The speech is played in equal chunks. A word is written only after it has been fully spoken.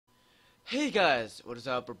Hey guys, what is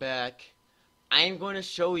up? We're back. I am going to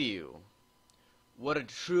show you what a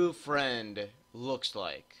true friend looks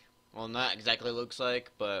like. Well, not exactly looks like,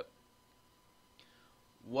 but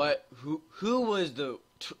who was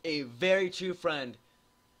a very true friend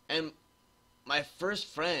and my first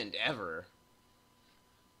friend ever.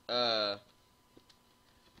 Uh,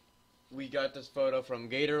 we got this photo from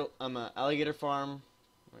Alligator Farm,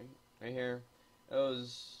 right here. It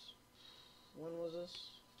was, when was this?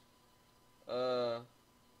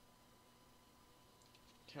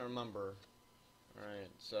 Can't remember. Alright,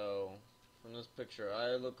 so from this picture,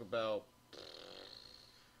 I look about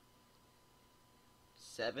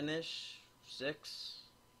 7-ish, 6.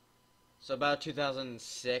 So about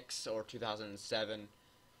 2006 or 2007,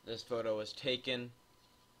 this photo was taken.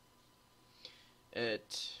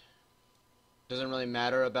 It doesn't really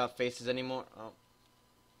matter about faces anymore. Oh.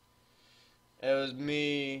 It was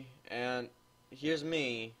me, and here's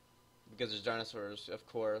me, because there's dinosaurs, of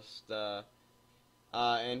course.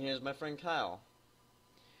 And here's my friend Kyle,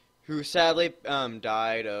 who sadly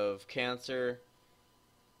died of cancer.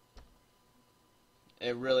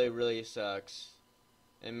 It really, really sucks.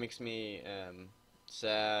 It makes me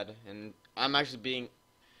sad, and I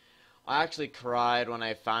actually cried when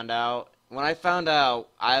I found out. When I found out,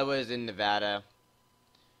 I was in Nevada,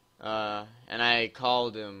 and I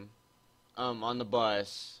called him on the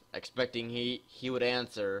bus, expecting he would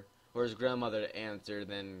answer, or his grandmother to answer,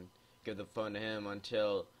 then give the phone to him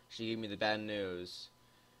until she gave me the bad news.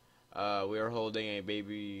 We were holding a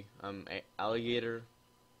baby alligator.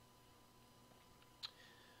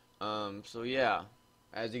 So yeah,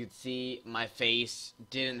 as you can see, my face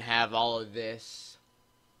didn't have all of this,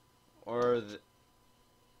 or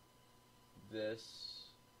this.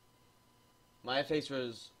 My face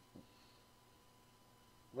was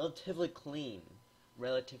relatively clean.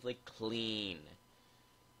 Relatively clean.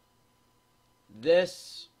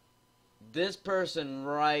 This person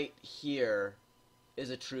right here is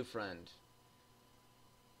a true friend.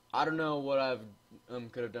 I don't know what I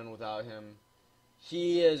could have done without him.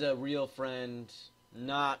 He is a real friend,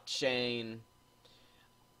 not Shane.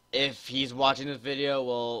 If he's watching this video,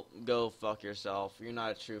 well, go fuck yourself. You're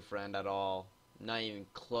not a true friend at all. Not even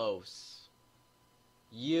close.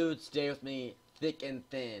 You'd stay with me thick and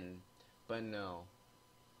thin, but no.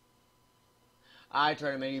 I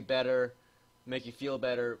try to make you better, make you feel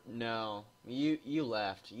better. No. You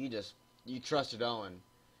left. You trusted Owen,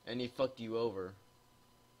 and he fucked you over.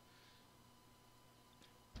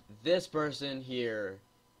 This person here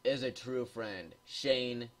is a true friend.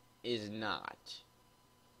 Shane is not.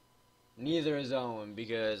 Neither is Owen,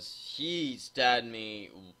 because he stabbed me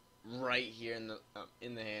right here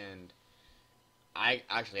in the hand. I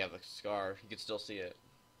actually have a scar. You can still see it.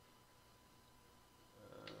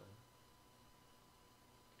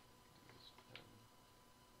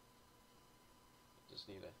 Just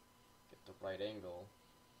need to get the right angle.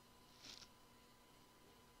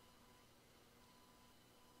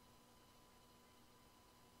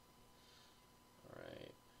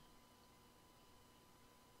 Alright.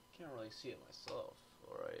 Can't really see it myself.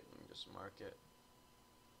 Alright, let me just mark it.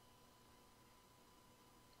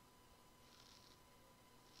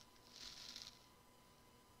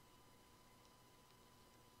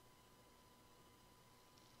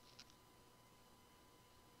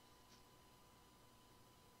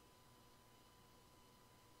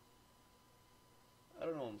 I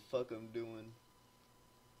don't know what the fuck I'm doing.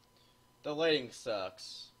 The lighting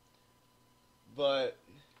sucks. But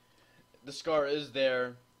the scar is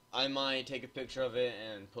there. I might take a picture of it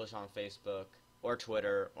and post on Facebook or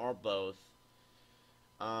Twitter or both.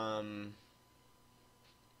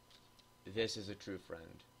 This is a true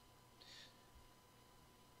friend.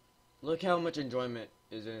 Look how much enjoyment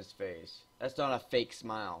is in his face. That's not a fake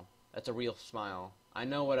smile. That's a real smile. I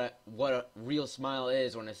know what a real smile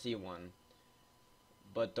is when I see one.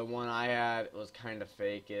 But the one I had was kind of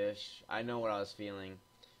fake-ish. I know what I was feeling.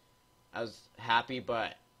 I was happy,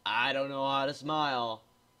 but I don't know how to smile.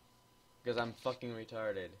 Because I'm fucking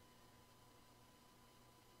retarded.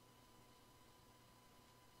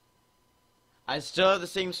 I still have the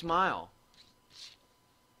same smile.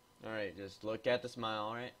 Alright, just look at the smile,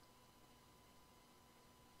 alright?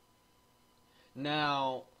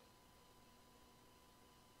 Now,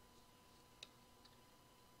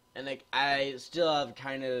 and like, I still have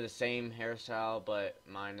kind of the same hairstyle, but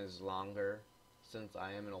mine is longer, since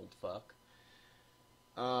I am an old fuck.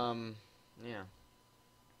 Yeah.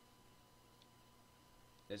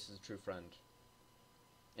 This is a true friend.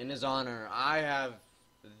 In his honor, I have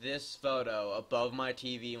this photo above my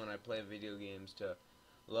TV when I play video games to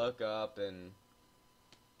look up and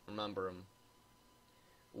remember him.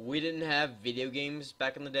 we didn't have video games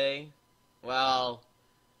back in the day. Well,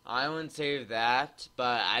 I wouldn't say that,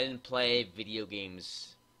 but I didn't play video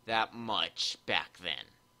games that much back then.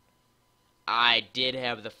 I did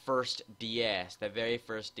have the first DS, the very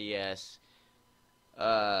first DS,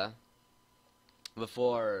 uh,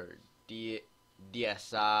 before DSi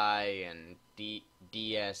and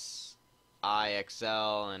DSi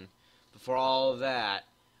XL, and before all of that,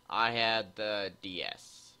 I had the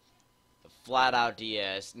DS. The flat out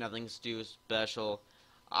DS, nothing too special.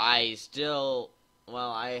 I still,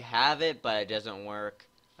 well, I have it, but it doesn't work.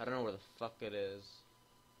 I don't know where the fuck it is.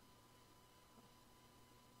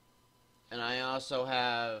 And I also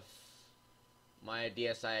have my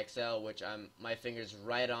DSi XL, which my finger's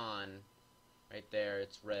right on. Right there,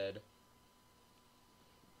 it's red.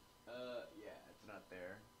 Yeah, it's not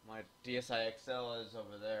there. My DSi XL is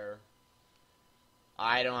over there.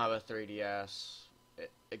 I don't have a 3DS. It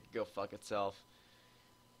could go fuck itself.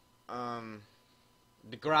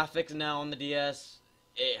 The graphics now on the DS,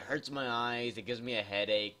 it hurts my eyes, it gives me a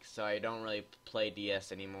headache, so I don't really play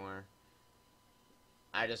DS anymore.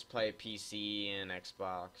 I just play PC and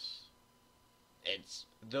Xbox.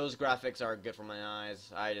 Those graphics are good for my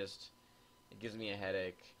eyes. It gives me a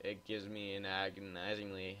headache. It gives me an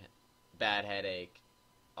agonizingly bad headache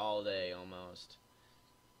all day almost.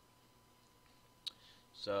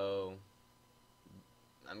 So,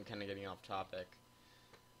 I'm kind of getting off topic.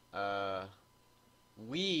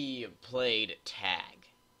 We played tag.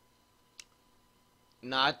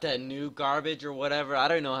 Not the new garbage or whatever. I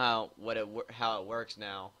don't know how it works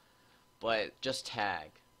now, but just tag.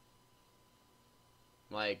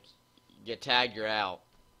 Like, get tagged, you're out.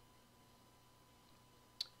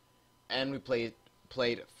 And we played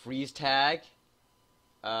freeze tag,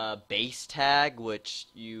 base tag, which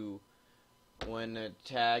when a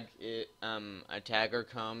tagger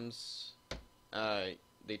comes, when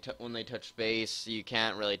they touch base, you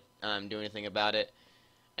can't really do anything about it,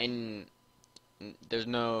 and there's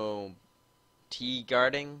no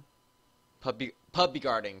guarding, puppy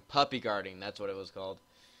guarding. That's what it was called.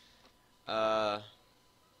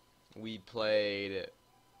 We played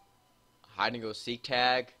hide and go seek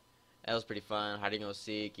tag. That was pretty fun. Hide and go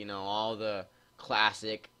seek. All the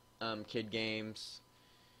classic kid games.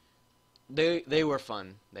 They were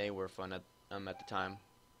fun. They were fun at the time.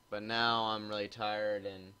 But now I'm really tired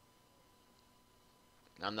and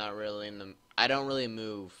I'm not really I don't really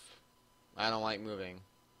move. I don't like moving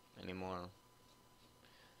anymore.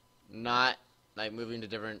 Not like moving to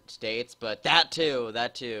different states, but that too,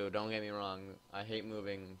 don't get me wrong. I hate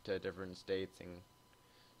moving to different states and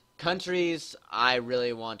countries. I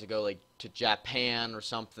really want to go like to Japan or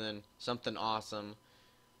something awesome.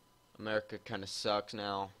 America kind of sucks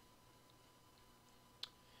now.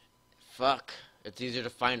 Fuck, it's easier to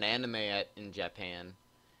find anime in Japan.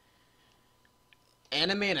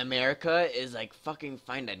 Anime in America is like fucking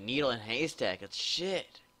find a needle in a haystack. It's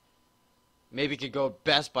shit. Maybe you could go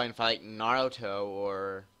Best Buy and find like Naruto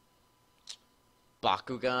or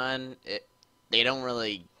Bakugan. They don't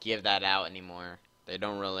really give that out anymore. They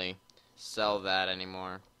don't really sell that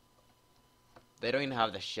anymore. They don't even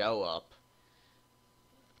have the show up.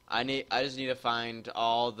 I just need to find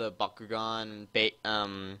all the Bakugan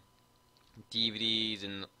DVDs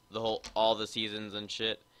and all the seasons and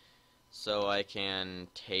shit, so I can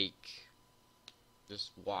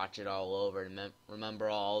just watch it all over and remember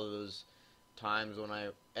all of those times when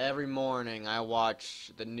every morning I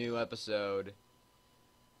watch the new episode,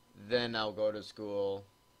 then I'll go to school.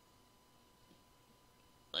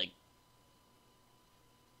 Like,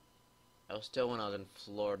 I was still when I was in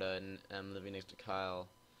Florida and I'm living next to Kyle.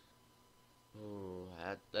 Ooh,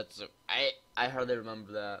 I hardly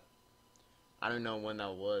remember that. I don't know when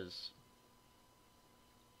that was.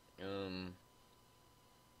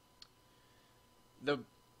 The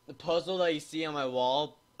puzzle that you see on my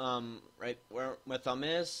wall, right where my thumb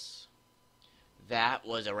is, that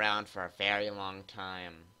was around for a very long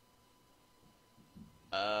time.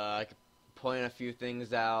 I could point a few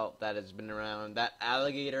things out that has been around. That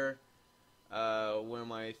alligator, where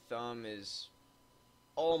my thumb is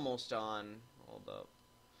almost on. Hold up.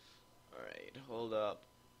 Alright, hold up.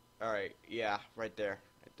 Alright, yeah, right there.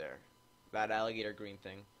 That alligator green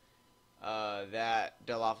thing. That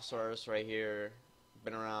Dilophosaurus right here,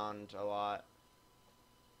 been around a lot.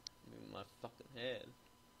 My fucking head.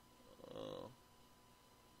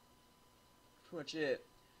 Pretty much it.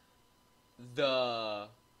 The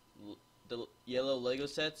yellow Lego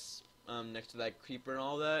sets, next to that creeper and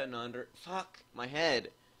all that, and under, fuck, my head.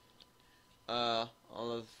 All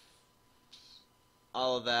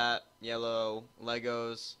of that, yellow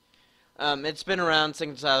Legos. It's been around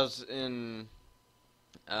since I was in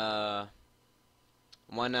Uh,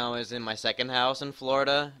 One I was in my second house in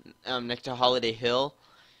Florida, next to Holiday Hill.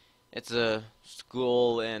 It's a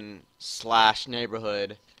school and slash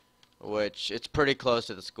neighborhood, which it's pretty close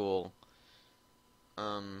to the school.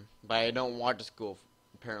 But I don't walk to school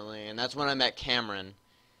apparently, and that's when I met Cameron.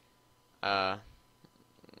 Uh,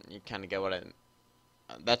 you kind of get what I.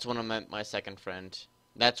 That's when I met my second friend.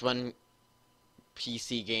 That's when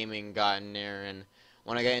PC gaming got in there, and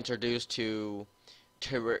when I got introduced to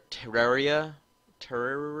Terraria,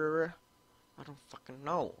 Terraria, I don't fucking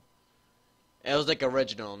know. It was like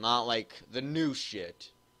original, not like the new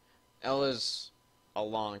shit. It was a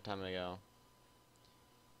long time ago.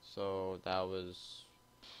 So that was.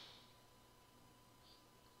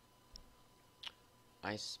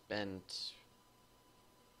 I spent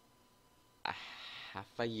a half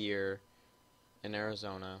a year in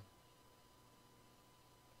Arizona.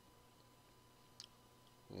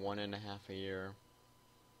 1.5 a year.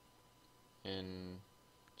 And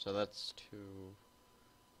so that's two.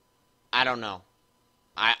 I don't know.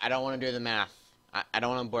 I don't want to do the math. I don't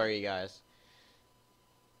want to bore you guys.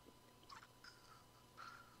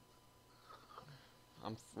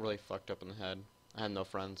 I'm really fucked up in the head. I had no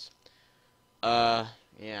friends.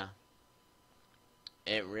 Yeah.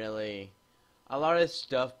 It really... A lot of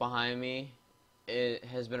stuff behind me, it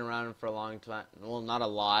has been around for a long time. Well, not a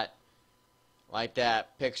lot. Like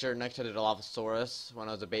that picture next to the Dilophosaurus when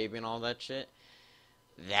I was a baby and all that shit.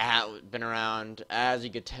 That been around, as you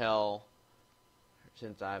could tell,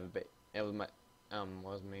 since I have a baby. It was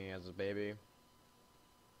was me as a baby.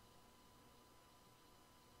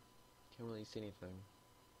 Can't really see anything.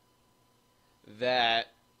 That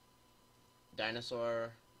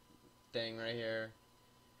dinosaur thing right here,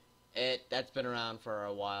 that's been around for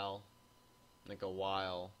a while. Like a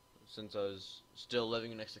while. Since I was still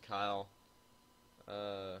living next to Kyle.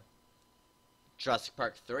 Jurassic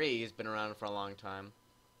Park 3 has been around for a long time.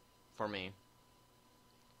 For me.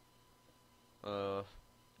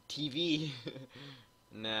 TV.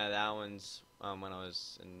 Nah, that one's when I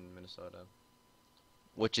was in Minnesota.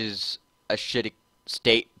 Which is a shitty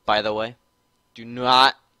state, by the way. Do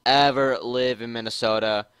not ever live in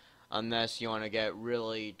Minnesota unless you want to get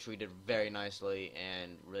really treated very nicely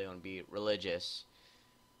and really want to be religious.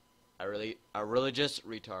 A religious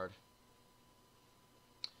retard.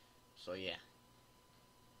 So yeah.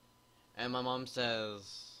 And my mom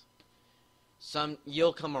says,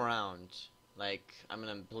 you'll come around. Like, I'm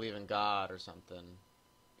gonna believe in God or something.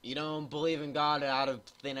 You don't believe in God out of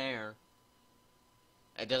thin air.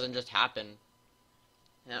 It doesn't just happen.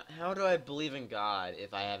 Now, how do I believe in God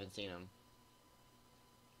if I haven't seen him?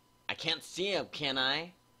 I can't see him, can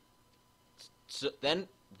I? So then,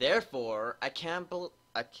 therefore, I can't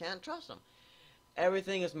trust him.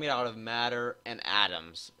 Everything is made out of matter and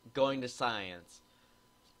atoms. Going to science.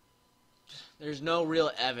 There's no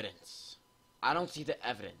real evidence. I don't see the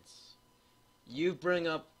evidence. You bring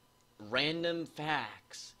up random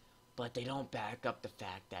facts, but they don't back up the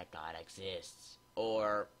fact that God exists.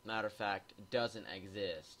 Or, matter of fact, doesn't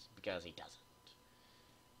exist, because he doesn't.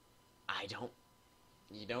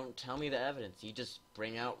 You don't tell me the evidence, you just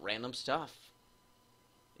bring out random stuff.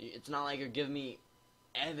 It's not like you're giving me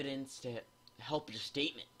evidence to help your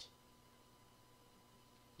statement.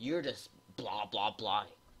 You're just blah, blah, blah.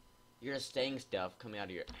 You're just saying stuff coming out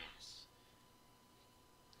of your ass.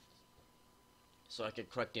 So I could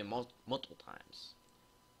correct you multiple times.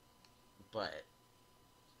 But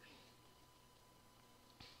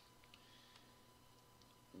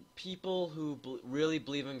people who really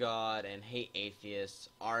believe in God and hate atheists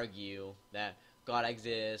argue that God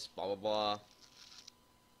exists, blah, blah, blah,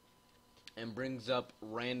 and brings up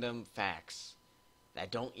random facts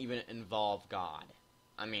that don't even involve God.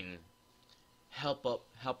 I mean, help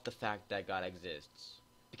the fact that God exists.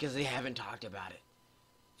 Because they haven't talked about it.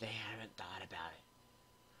 They haven't thought about it.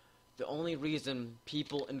 The only reason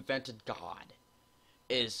people invented God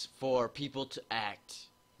is for people to act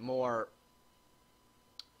more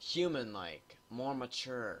human-like, more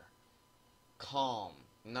mature, calm,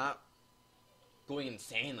 not going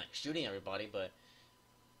insane like shooting everybody, but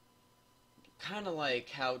kind of like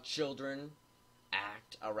how children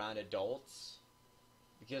act around adults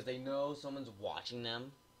because they know someone's watching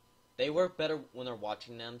them. They work better when they're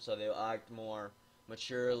watching them, so they'll act more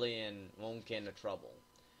maturely and won't get into trouble.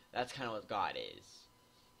 That's kind of what God is.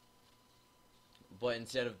 But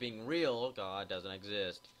instead of being real, God doesn't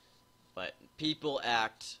exist. But people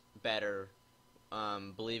act better,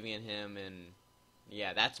 believing in Him, and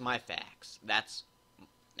yeah, that's my facts. That's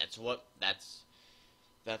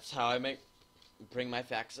how I bring my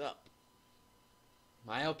facts up.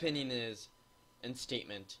 My opinion is, in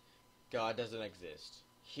statement, God doesn't exist.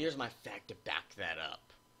 here's my fact to back that up.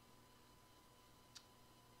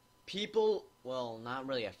 People, well, not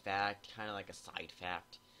really a fact, kind of like a side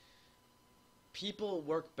fact. People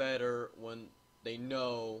work better when they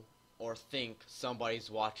know or think somebody's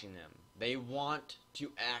watching them. They want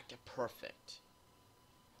to act perfect.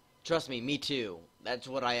 Trust me too. That's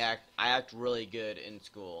what I act really good in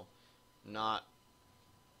school. Not,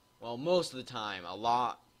 well, most of the time, a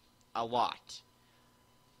lot.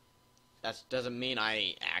 That doesn't mean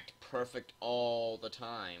I act perfect all the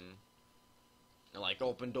time. Like,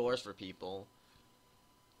 open doors for people.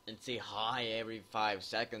 And say hi every 5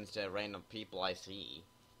 seconds to random people I see.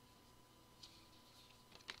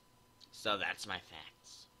 So that's my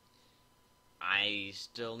facts. I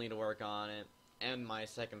still need to work on it. And my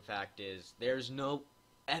second fact is, there's no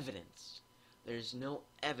evidence. There's no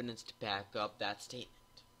evidence to back up that statement.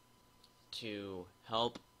 To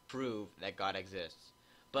help prove that God exists.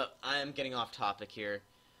 But I'm getting off topic here.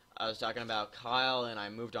 I was talking about Kyle, and I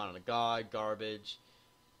moved on to God, garbage.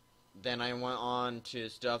 Then I went on to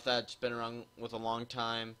stuff that's been around with a long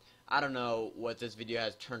time. I don't know what this video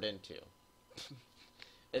has turned into.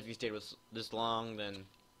 If you stayed with this long, then...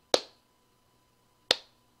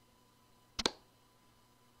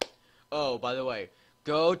 Oh, by the way,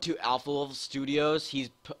 go to Alpha Wolf Studios. He's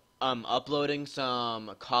uploading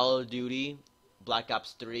some Call of Duty Black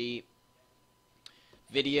Ops 3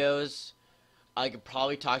 videos. I could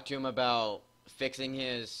probably talk to him about fixing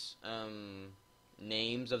his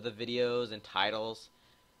names of the videos and titles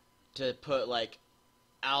to put like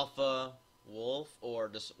Alpha Wolf or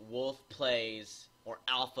just Wolf Plays or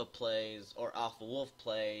Alpha Plays or Alpha Wolf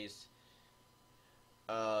Plays.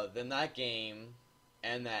 Then that game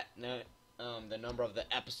and that the number of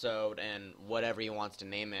the episode and whatever he wants to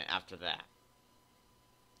name it after that.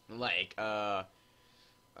 Like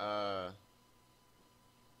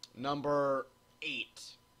number 8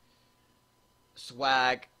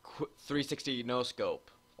 swag 360 no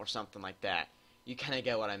scope or something like that. You kind of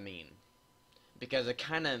get what I mean, because it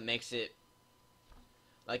kind of makes it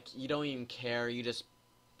like you don't even care, you just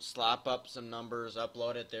slap up some numbers,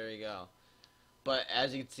 upload it, there you go. But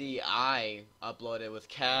as you can see, I upload it with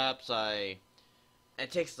caps. It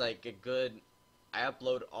takes like a good, I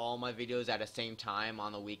upload all my videos at the same time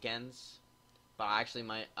on the weekends, but I actually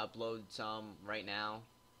might upload some right now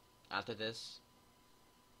after this,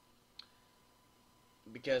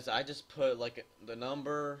 because I just put like the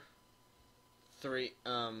number 3,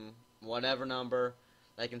 whatever number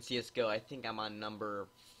I can see us go. I think I'm on number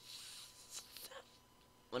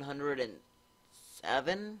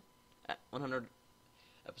 107, 100,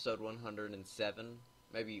 episode 107,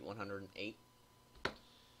 maybe 108.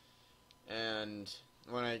 And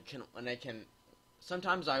when I can,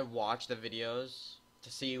 sometimes I watch the videos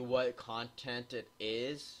to see what content it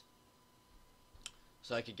is,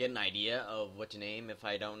 so I could get an idea of what to name. If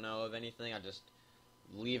I don't know of anything, I just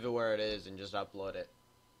leave it where it is and just upload it.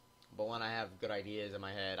 But when I have good ideas in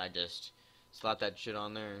my head, I just slap that shit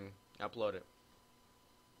on there and upload it.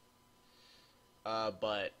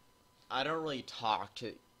 But I don't really talk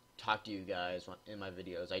to you guys in my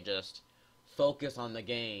videos. I just focus on the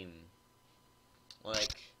game.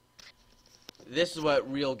 Like, this is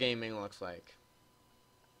what real gaming looks like.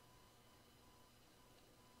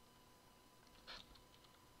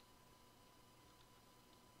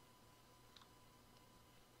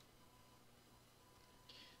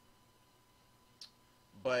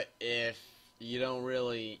 But if you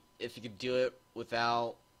could do it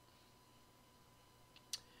without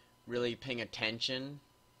really paying attention,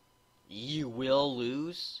 you will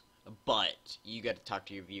lose, but you get to talk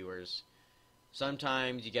to your viewers.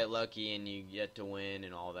 Sometimes you get lucky and you get to win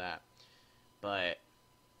and all that, but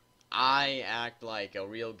I act like a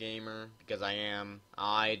real gamer because I am.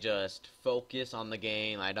 I just focus on the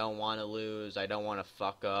game. I don't want to lose. I don't want to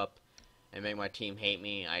fuck up and make my team hate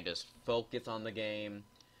me. I just focus on the game.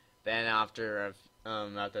 Then after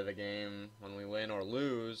the game, when we win or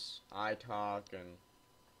lose, I talk and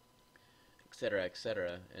etc.,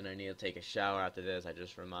 etc. And I need to take a shower after this. I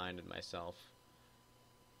just reminded myself.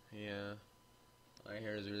 Yeah, my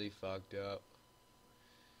hair is really fucked up.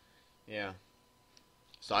 Yeah.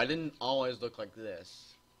 So I didn't always look like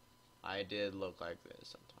this. I did look like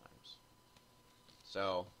this sometimes.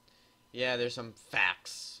 So, yeah, there's some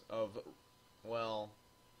facts of, well,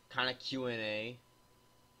 kind of Q&A,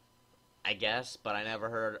 I guess, but I never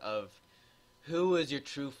heard of who is your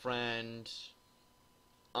true friend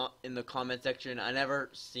in the comment section. I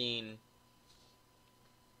never seen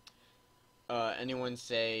anyone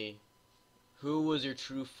say, who was your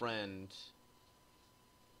true friend?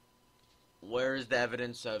 Where is the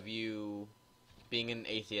evidence of you being an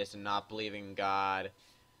atheist and not believing in God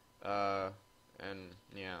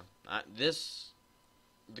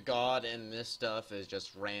The God and this stuff is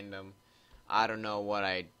just random. I don't know what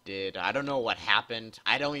I did. I don't know what happened.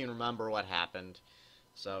 I don't even remember what happened.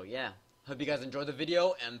 So, yeah. Hope you guys enjoyed the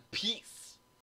video, and peace!